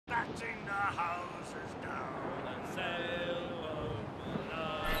houses down and sail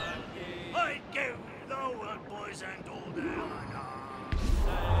home. I give the world boys and all their honor.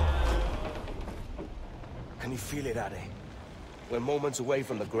 Can you feel it, Addy? We're moments away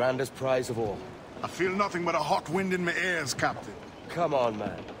from the grandest prize of all. I feel nothing but a hot wind in my ears, Captain. Come on,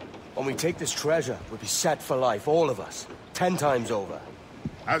 man. When we take this treasure, we'll be set for life, all of us. 10 times over.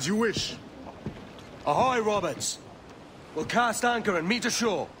 As you wish. Ahoy, Roberts! We'll cast anchor and meet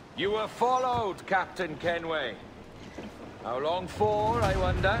ashore. You were followed, Captain Kenway. How long for, I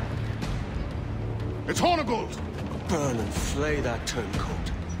wonder? It's Hornigold! Burn and flay that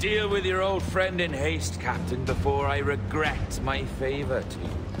turncoat. Deal with your old friend in haste, Captain, before I regret my favor to you.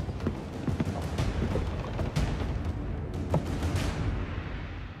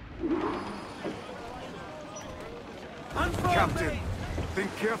 Captain,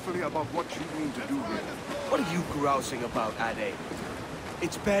 think carefully about what you mean to do here. What are you grousing about, Addy?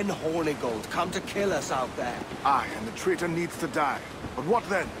 It's Ben Hornigold, come to kill us out there. Aye, and the traitor needs to die. But what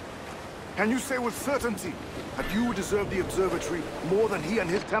then? Can you say with certainty that you deserve the observatory more than he and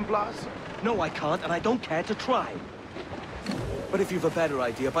his Templars? No, I can't, and I don't care to try. But if you've a better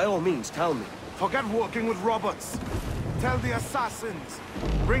idea, by all means, tell me. Forget working with Roberts. Tell the assassins.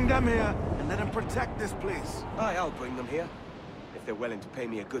 Bring them here, and let them protect this place. Aye, I'll bring them here. If they're willing to pay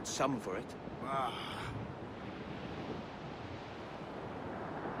me a good sum for it.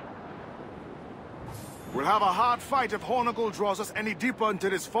 We'll have a hard fight if Hornigold draws us any deeper into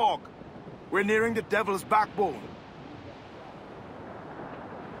this fog. We're nearing the Devil's Backbone.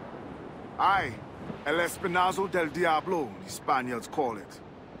 Aye, El Espinazo del Diablo, the Spaniards call it.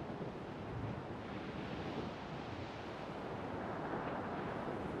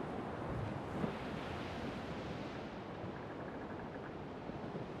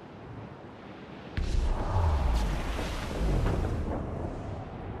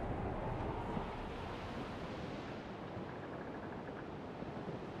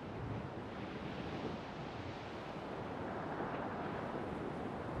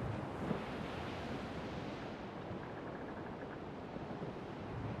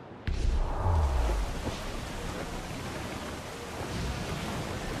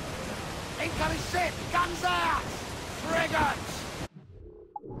 Incoming ship! Guns out! Frigates!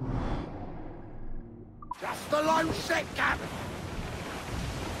 Just the lone ship, Captain!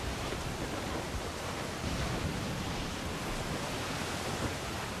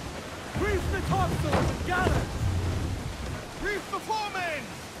 Reef the topsails and gallants! Reef the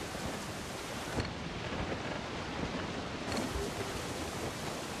foremast!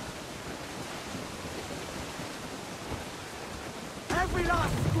 Every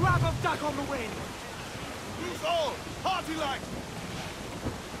last scrap of duck on the wind! Loose all! Party like!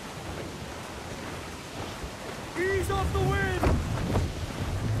 Ease off the wind!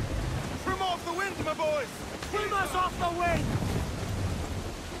 Trim off the wind, my boys! Trim us off the wind!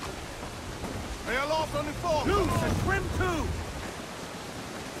 They are aloft on the fore! Loose and trim too!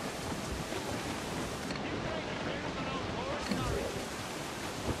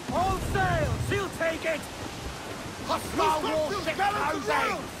 All sail! She'll take it! Hostile warship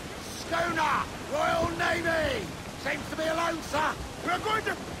closing! Schooner! Royal Navy! Seems to be alone, sir! We're going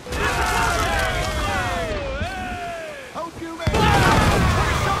to... Hold you, men!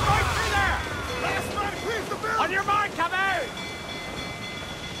 Shot right through there! Last man, please, the bill! On your mark, come out!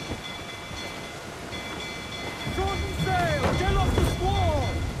 Shorten sail! Get off the squall!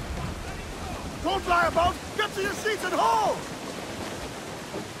 Don't lie about! Get to your seats and haul!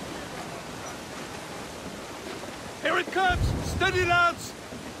 Here it comes! Steady, lads!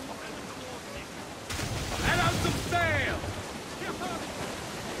 Let out some sail!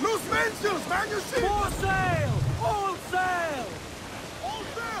 Loose mainsails, man, your seats! More sail! All sail! All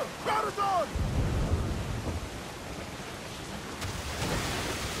sail! Crowd it on!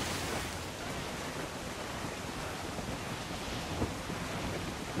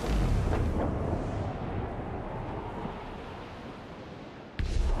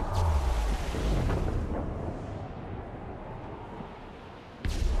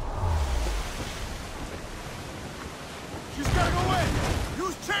 She's getting away!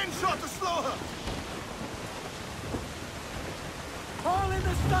 Use chain shot to slow her! Haul in the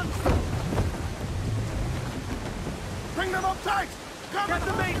stunsail! Bring them up tight! Come Get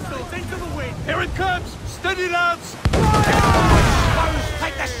the mainsails into the wind! Here it comes! Steady, lads! Foes,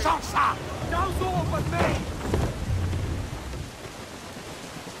 take the shot, sir! Now's all but me!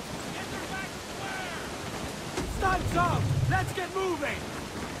 Stag's out! Let's get moving!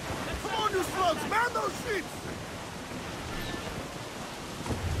 Come on, you slugs! Man those sheets!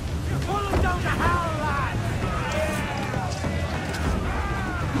 Pull them down to hell, lads!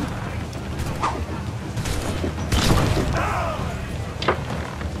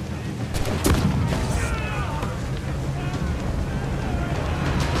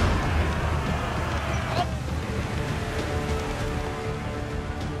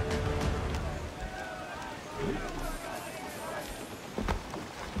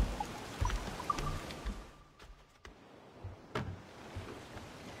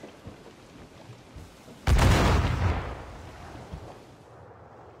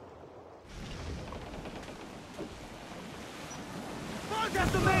 Look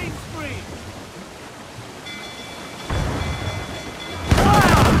at the main screen!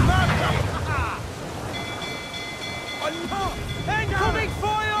 Incoming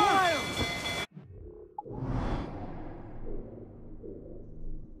fire!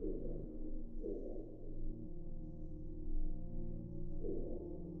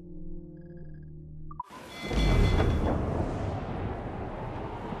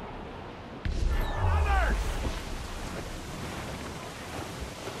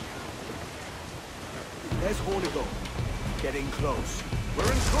 There's Hornigo. Getting close. We're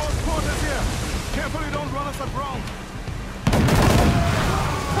in close quarters here. Careful you don't run us aground.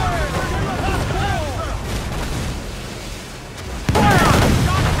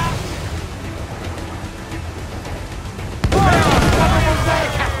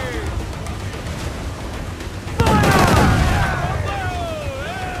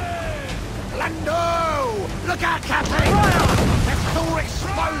 Look out, Captain! They're still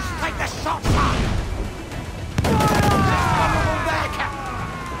exposed! Take the shots up! There's one there, Captain!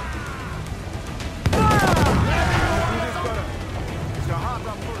 Is your heart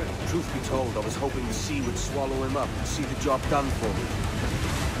up for it? Truth be told, I was hoping the sea would swallow him up and see the job done for me.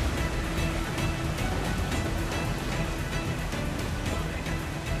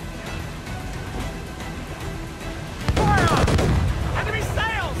 Enemy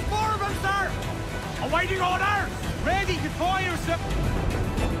sails! More of them, sir! Awaiting orders! Ready to fire, sir!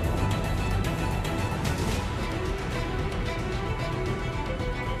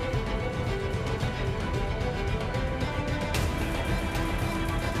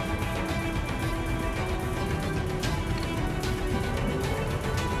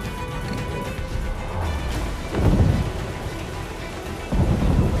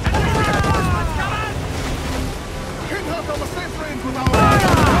 Hit her from a safe range with our...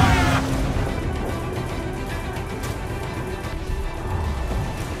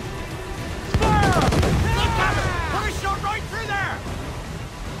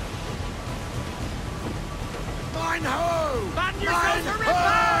 Mine ho! Man Mine yourselves a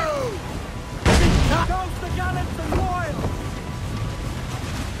ho! Toast the gallants and royals!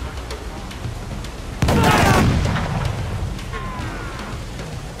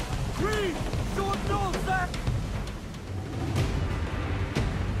 Green! Short nose, sir!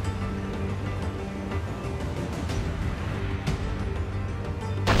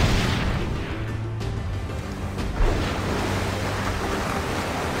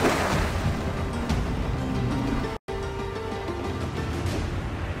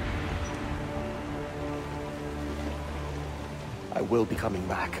 I will be coming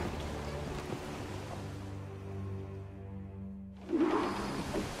back.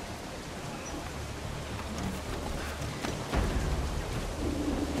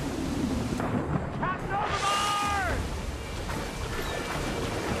 Captain overboard!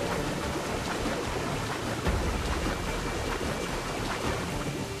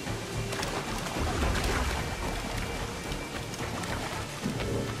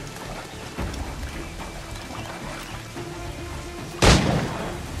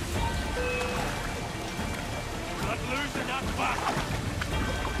 Not losing that back!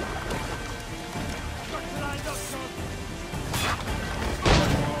 Got lined up, son!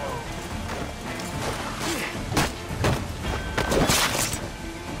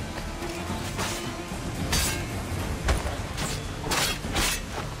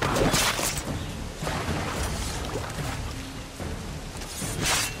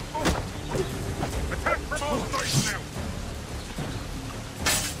 Attack from all sides now!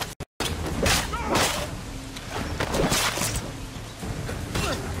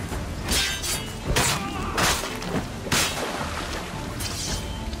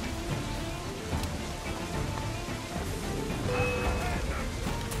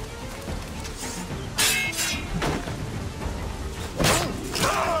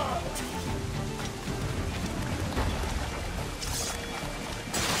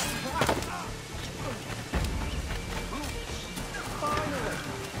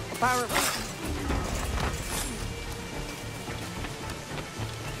 Apparently.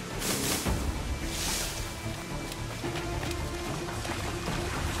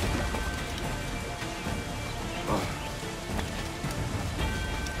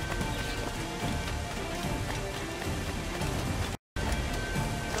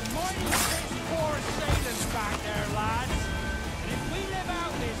 The mighty poor sailors back there, lads. And if we live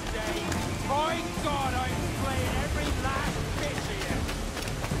out this day, by God, I'm playing every last bitch of you.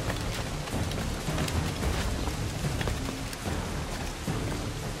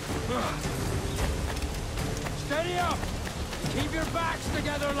 Steady up! Keep your backs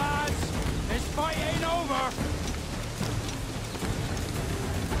together, lads! This fight ain't over!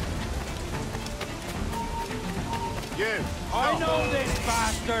 Yes. I know this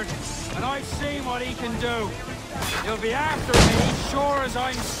bastard, and I've seen what he can do. He'll be after me, sure as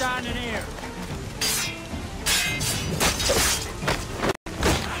I'm standing here.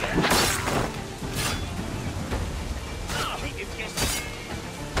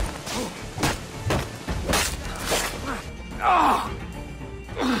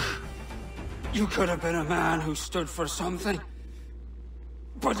 You could have been a man who stood for something.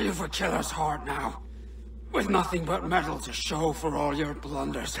 But you've a killer's heart now. With nothing but metal to show for all your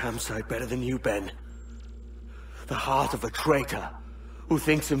blunders. Damn sight better than you, Ben. The heart of a traitor who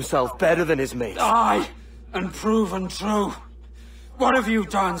thinks himself better than his mates. Aye, and proven true. What have you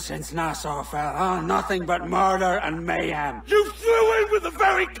done since Nassau fell, huh? Nothing but murder and mayhem. You threw in with the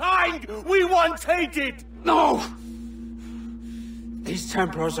very kind we once hated! No! These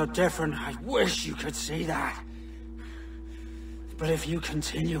Templars are different. I wish you could see that. But if you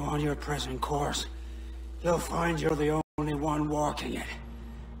continue on your present course, you'll find you're the only one walking it.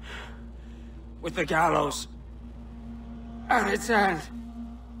 With the gallows at its end.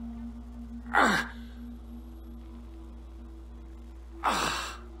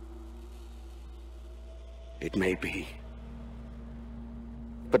 It may be.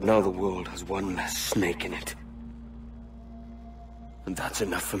 But now the world has one less snake in it. And that's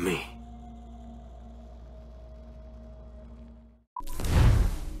enough for me.